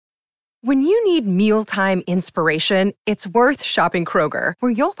When you need mealtime inspiration, it's worth shopping Kroger,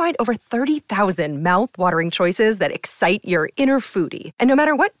 where you'll find over 30,000 mouth-watering choices that excite your inner foodie. And no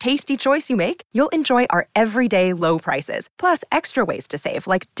matter what tasty choice you make, you'll enjoy our everyday low prices, plus extra ways to save,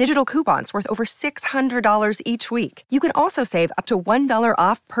 like digital coupons worth over $600 each week. You can also save up to $1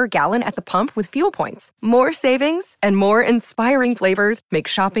 off per gallon at the pump with fuel points. More savings and more inspiring flavors make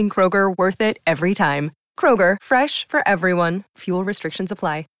shopping Kroger worth it every time. Kroger, fresh for everyone. Fuel restrictions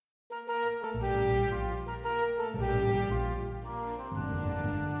apply.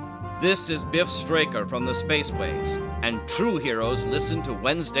 This is Biff Straker from the Spaceways, and true heroes listen to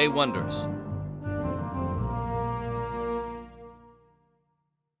Wednesday Wonders.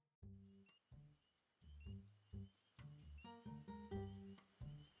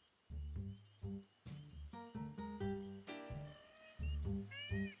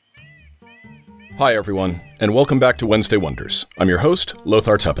 Hi everyone, and welcome back to Wednesday Wonders. I'm your host,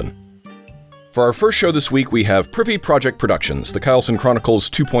 Lothar Tuppen. For our first show this week, we have Privy Project Productions, the Kylson Chronicles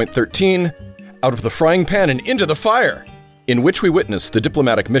 2.13, Out of the Frying Pan and Into the Fire, in which we witness the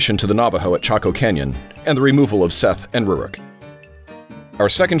diplomatic mission to the Navajo at Chaco Canyon and the removal of Seth and Ruruk. Our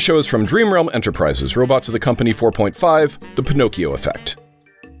second show is from Dream Realm Enterprises, Robots of the Company 4.5, The Pinocchio Effect.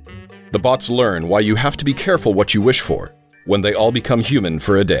 The bots learn why you have to be careful what you wish for when they all become human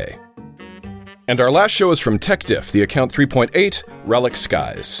for a day. And our last show is from TechDiff, the Account 3.8, Relic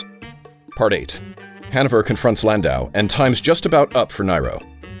Skies. Part 8. Hanover confronts Landau, and time's just about up for Nairo.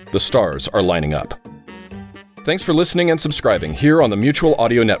 The stars are lining up. Thanks for listening and subscribing here on the Mutual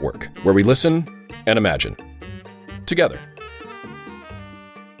Audio Network, where we listen and imagine. Together.